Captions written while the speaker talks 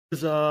What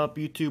is up,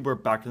 YouTube? We're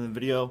back to the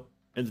video.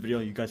 In this video,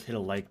 you guys hit a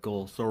like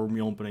goal, so we're gonna be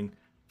opening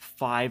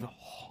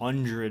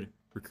 500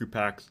 recruit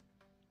packs.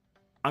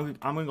 I'm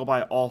gonna go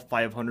buy all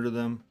 500 of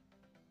them.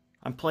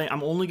 I'm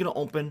only gonna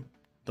open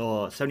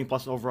the 70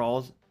 plus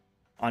overalls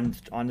on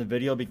the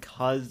video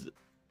because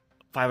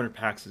 500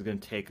 packs is gonna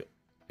take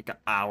like an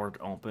hour to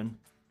open,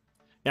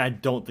 and I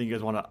don't think you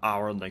guys want an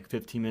hour and like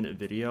 15-minute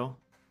video.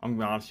 I'm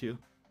gonna be honest with you.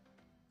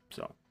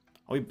 So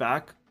I'll be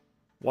back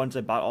once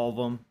I bought all of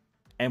them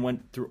and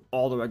went through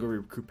all the regular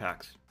recruit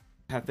packs.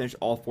 I have finished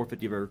all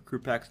 450 of our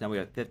recruit packs. Now we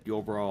have 50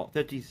 overall,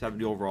 50,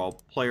 70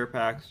 overall player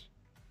packs.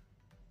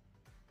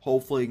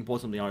 Hopefully, we can pull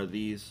something out of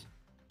these.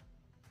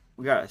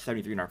 We got a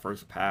 73 in our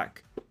first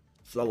pack.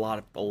 It's a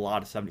lot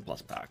of 70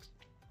 plus packs.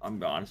 I'm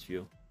gonna be honest with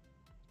you.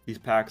 These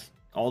packs,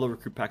 all the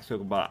recruit packs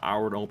took about an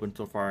hour to open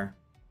so far.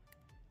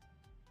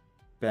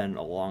 Been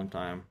a long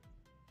time.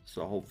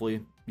 So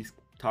hopefully these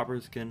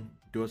toppers can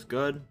do us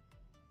good.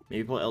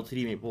 Maybe pull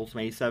LTD, maybe pull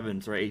some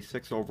A7s or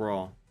A6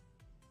 overall.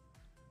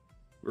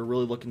 We're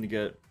really looking to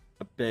get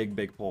a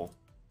big pull.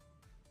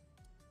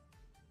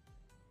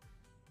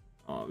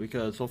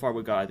 Because so far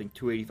we got, I think,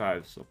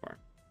 285 so far.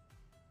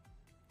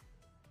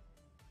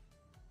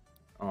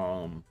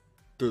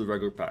 Through the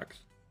regular packs.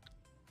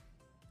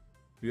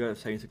 We got a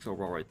 76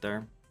 overall right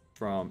there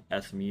from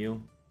SMU.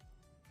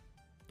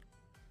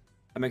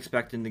 I'm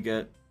expecting to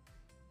get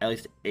at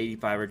least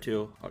 85 or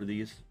 2 out of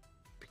these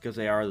because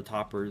they are the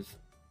toppers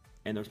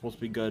and they're supposed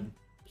to be good,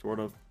 sort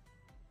of.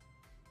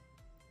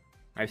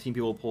 I've seen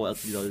people pull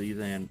LCDs out of these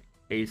and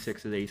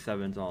A6s,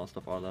 A7s, and all that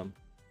stuff out of them.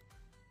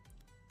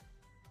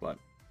 But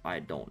I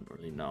don't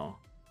really know.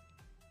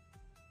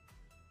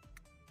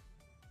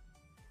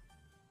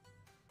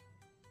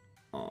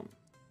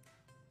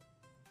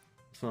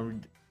 So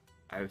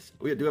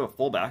we do have a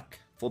fullback.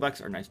 Fullbacks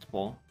are nice to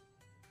pull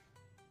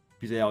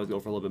because they always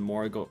go for a little bit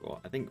more.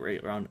 I think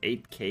right around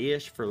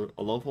 8K-ish for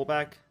a low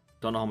fullback.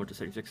 Don't know how much the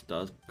 76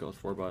 goes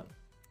for, but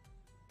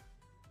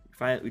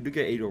we do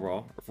get 80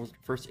 overall. Our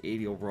first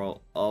 80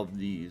 overall of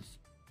these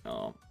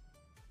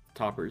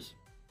toppers.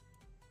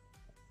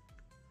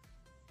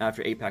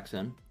 After 8 packs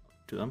in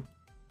to them,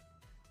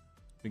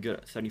 we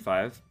get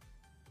 75.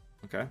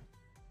 Okay.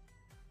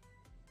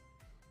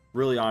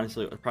 Really,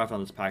 honestly, probably on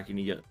this pack, you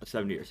need to get a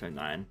 70 or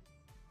 79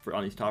 for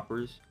on these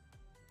toppers.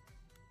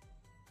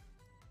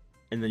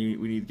 And then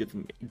we need to get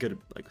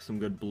some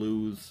good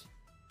blues,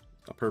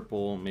 a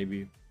purple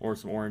maybe, or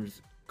some orange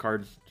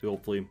cards to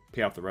hopefully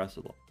pay off the rest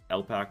of the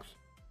L packs.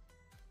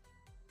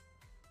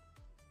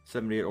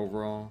 78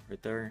 overall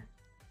right there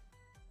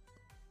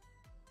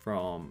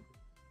from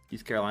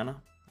East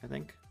Carolina, I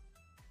think.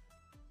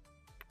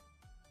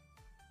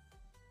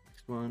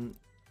 Next one,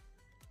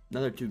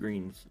 another 2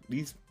 greens.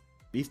 These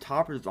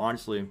toppers,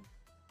 honestly,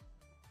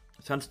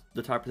 since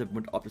the toppers have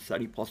went up to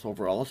 70 plus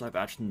overalls, I've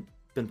actually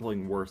been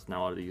pulling worse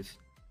now out of these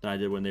than I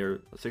did when they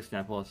were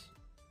 69 plus.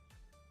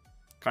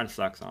 Kind of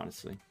sucks,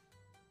 honestly.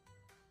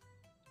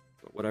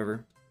 But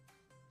whatever.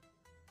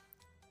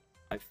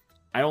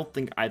 I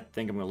think I'm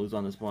gonna lose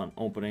on this one.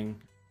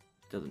 Opening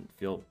doesn't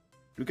feel.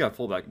 We got a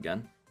fullback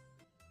again.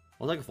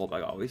 I'll take a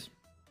fullback always.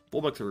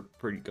 Fullbacks are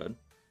pretty good.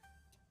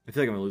 I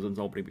feel like I'm gonna lose on this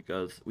opening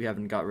because we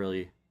haven't got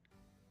really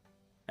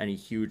any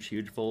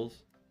huge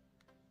fulls.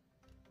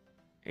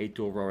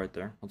 82 overall right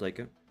there. I'll take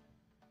it.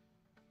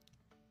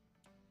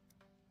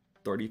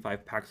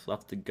 35 packs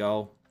left to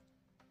go.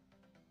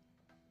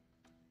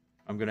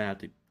 I'm gonna have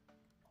to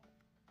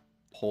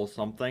pull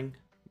something.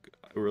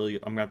 I'm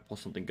gonna have to pull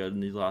something good in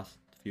these last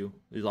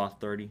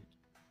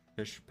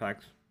 30-ish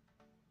packs.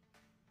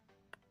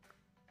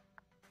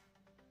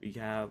 We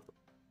have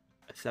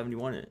a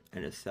 71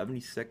 and a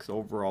 76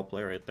 overall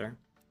player right there.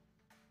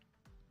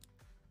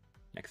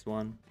 Next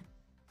one.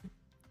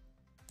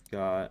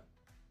 Got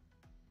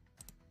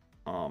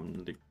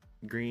the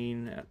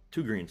green,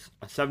 2 greens,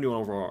 a 71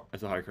 overall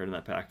as a high card in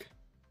that pack.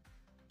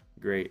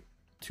 Great.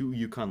 2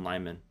 Yukon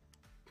linemen.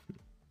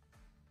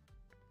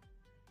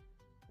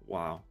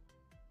 Wow.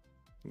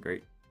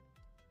 Great.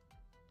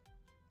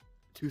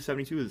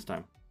 272 this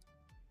time.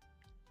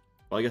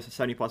 Well, I guess a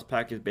 70 plus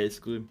pack is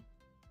basically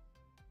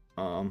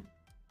a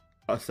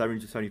 70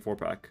 to 74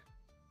 pack.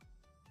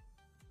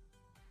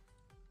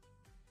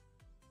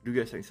 Do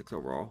get a 76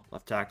 overall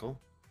left tackle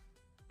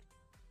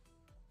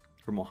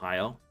from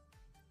Ohio,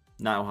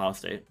 not Ohio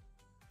State,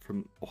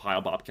 from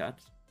Ohio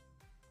Bobcats,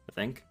 I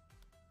think.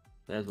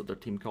 That is what their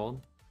team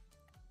called.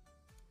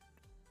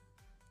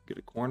 Get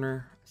a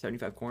corner,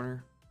 75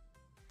 corner.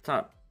 It's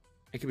not.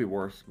 It could be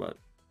worse, but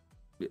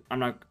I'm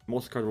not.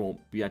 Most cards won't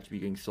be actually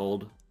getting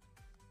sold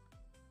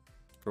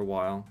for a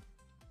while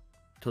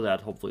until that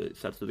hopefully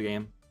sets to the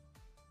game.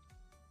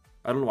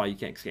 I don't know why you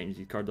can't exchange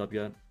these cards up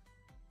yet.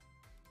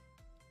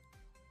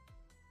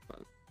 But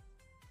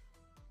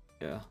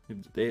yeah,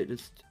 they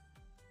just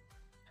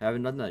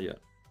haven't done that yet.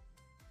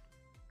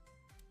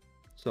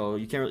 So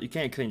you can't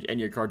exchange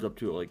any of your cards up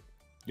to, like,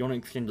 you only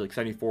exchange like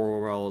 74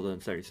 overalls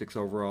and 76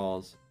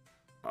 overalls.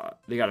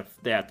 They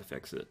have to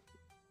fix it.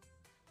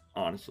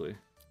 Honestly,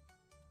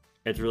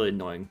 it's really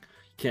annoying.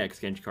 You can't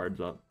exchange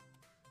cards up.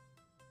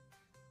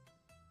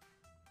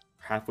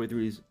 halfway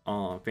through these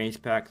fantasy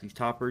packs, these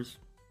toppers,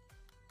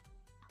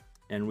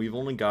 and we've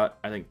only got,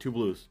 I think, 2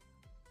 blues.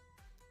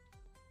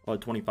 Oh,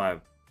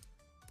 25.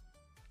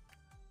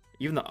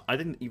 I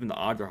think even the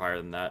odds are higher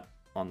than that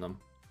on them.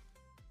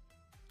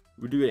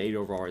 We do get 8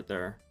 overall right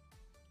there.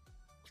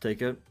 Let's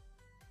take it.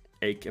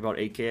 About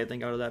 8K I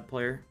think out of that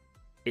player.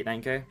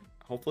 9K,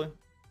 hopefully.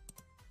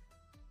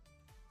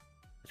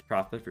 It's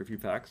profit for a few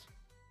packs.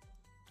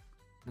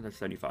 Another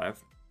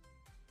 75.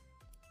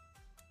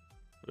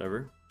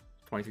 Whatever.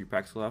 23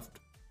 packs left.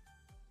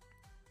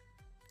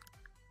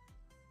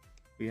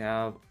 We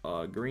have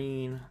a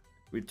green.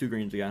 We have 2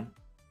 greens again.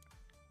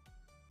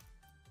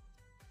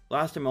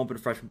 Last time I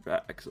opened fresh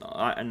packs,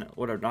 and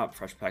whatever, not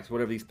fresh packs,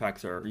 whatever these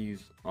packs are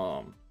used.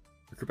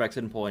 Recruit packs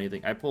didn't pull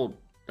anything. I didn't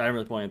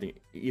really pull anything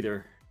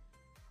either.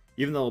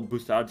 Even though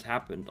boost odds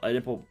happened, I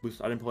didn't pull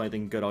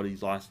anything good out of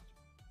these last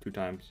 2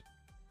 times.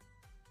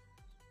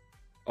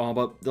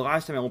 But the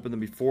last time I opened them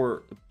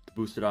before the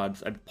boosted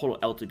odds, I pulled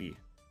LTD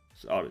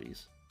out of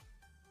these.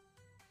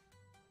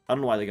 I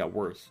don't know why they got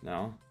worse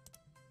now,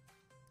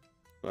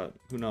 but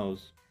who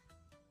knows?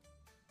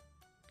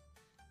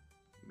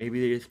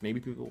 Maybe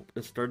people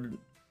just started.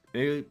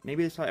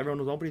 Maybe they saw everyone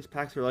was opening these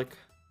packs. They're like,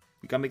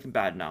 we gotta make them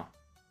bad now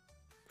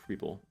for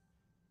people.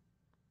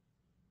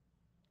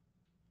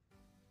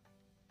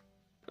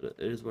 But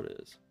it is what it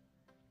is.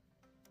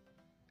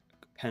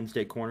 Penn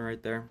State corner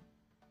right there.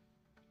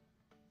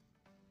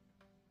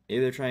 Maybe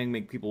they're trying to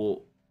make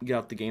people get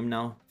out the game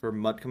now for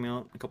Mud coming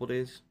out in a couple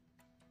days.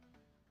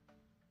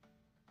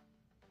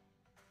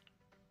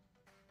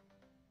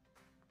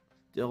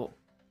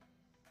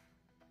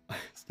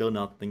 Still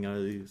nothing out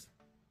of these.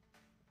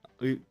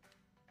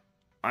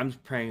 I'm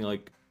just praying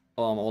like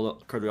all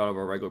the cards out of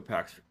our regular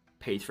packs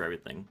pays for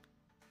everything,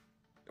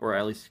 or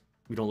at least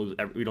we don't lose.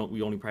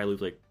 We only probably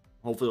lose like.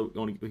 Hopefully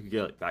we could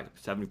get like back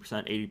 70%,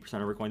 80%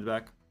 of our coins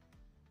back.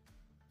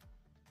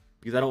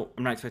 Because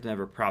I'm not expecting to have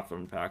a profit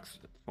on packs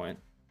at this point.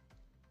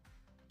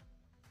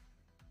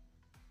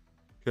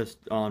 Just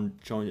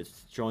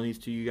showing these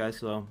to you guys,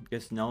 so I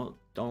guess no,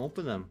 don't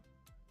open them.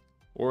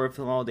 Or if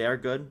somehow they are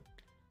good,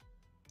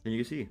 then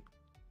you can see.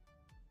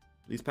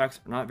 These packs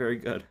are not very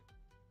good.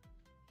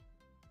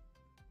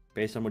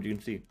 Based on what you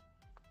can see.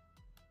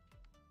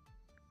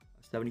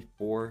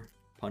 74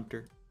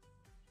 punter.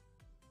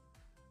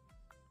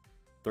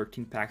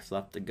 13 packs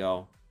left to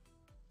go.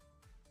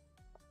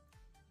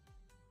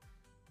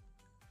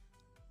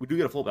 We do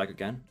get a fullback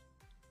again.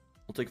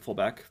 We'll take a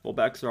fullback.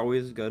 Fullbacks are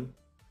always good.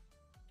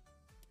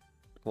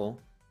 Pull.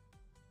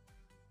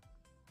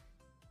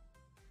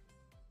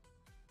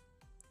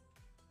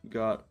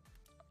 Got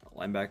a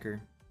linebacker.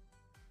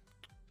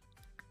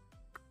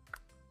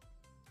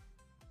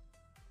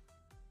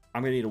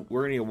 We're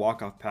gonna need a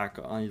walk-off pack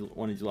on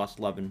one of these last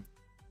 11.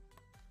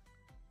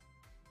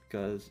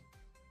 Because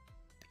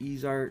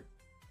these are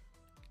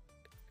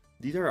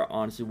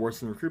honestly worse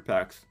than recruit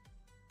packs.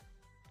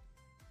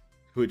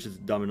 Which is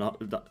dumb enough,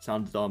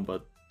 sounds dumb,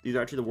 but these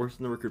are actually the worst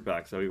than the recruit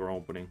packs that we were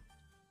opening.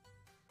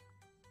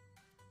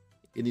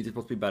 And these are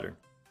supposed to be better.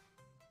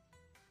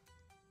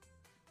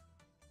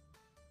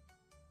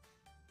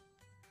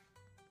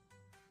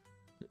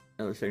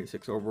 Another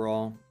 76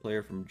 overall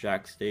player from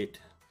Jack State.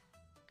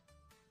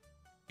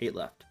 8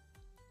 left.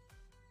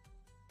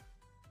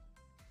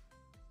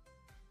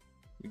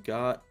 We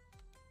got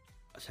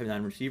a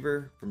 79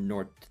 receiver from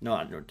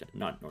not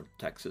North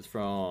Texas,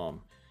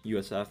 from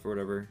USF or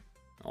whatever.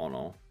 I don't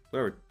know.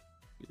 Whatever.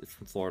 It's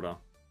from Florida.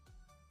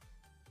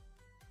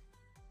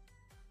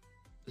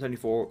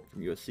 74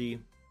 from USC.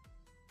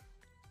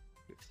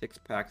 6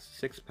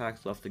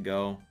 packs left to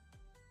go.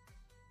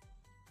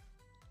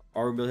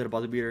 Are we able to hit a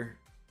buzzer beater?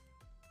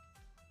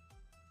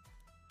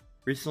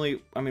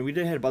 Recently, I mean, we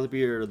did hit a buzzer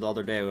beater the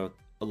other day with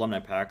alumni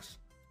packs,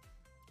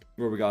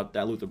 where we got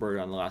that Luther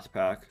Burger on the last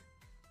pack.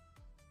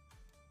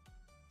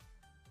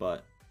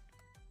 But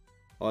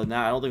other than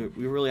that, I don't think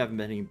we really haven't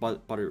been hitting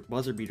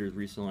buzzer beaters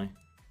recently.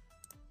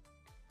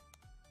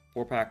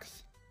 4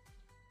 packs.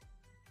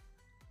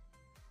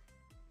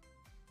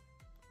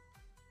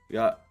 We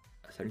got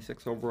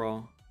 76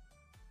 overall.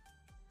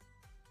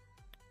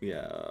 We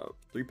have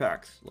 3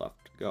 packs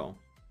left to go.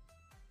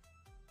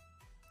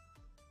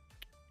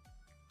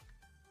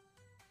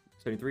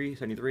 73.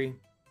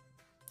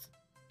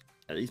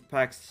 Yeah, these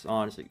packs,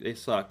 honestly, they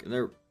suck,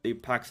 and they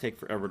packs take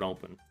forever to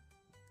open.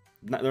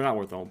 They're not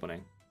worth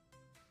opening.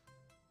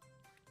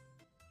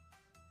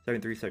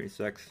 73,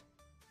 76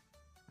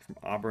 from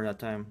Auburn that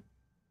time.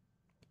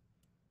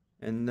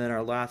 And then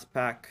our last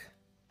pack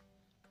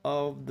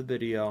of the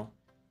video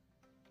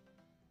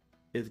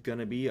is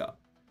gonna be a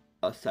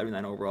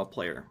 79 overall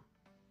player.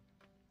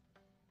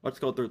 Let's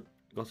go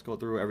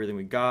through everything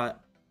we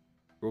got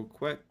real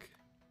quick.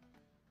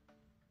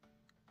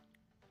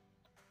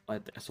 I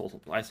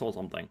sold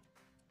something.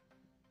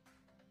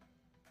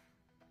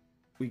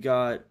 We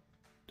got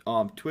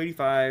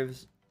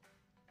 285s,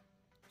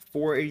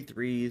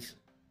 483s,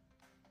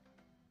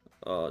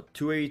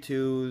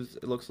 282s.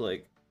 It looks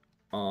like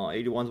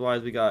 81s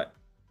wise we got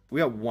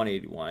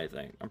 181, I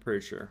think. I'm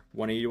pretty sure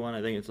 181.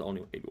 I think it's the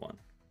only 81.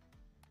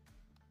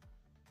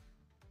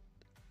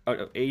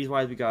 80s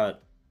wise, we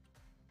got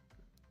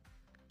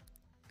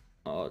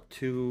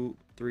 2,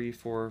 3,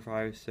 4,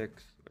 5,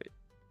 6. Wait,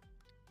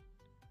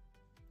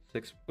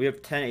 6. We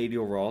have 10 80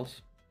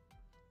 overalls.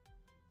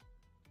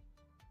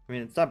 I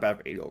mean, it's not bad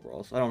for 80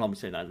 overalls. I don't know how much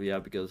 79s we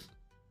have because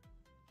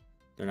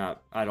they're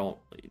not. I don't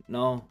really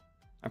know.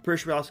 I'm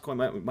pretty sure we lost a coin.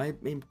 We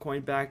might make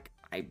coin back.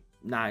 I'm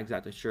not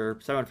exactly sure.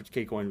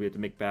 750k coins we have to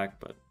make back,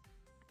 but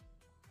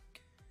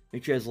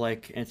make sure you guys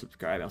like and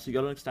subscribe. I'll see you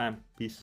guys next time. Peace.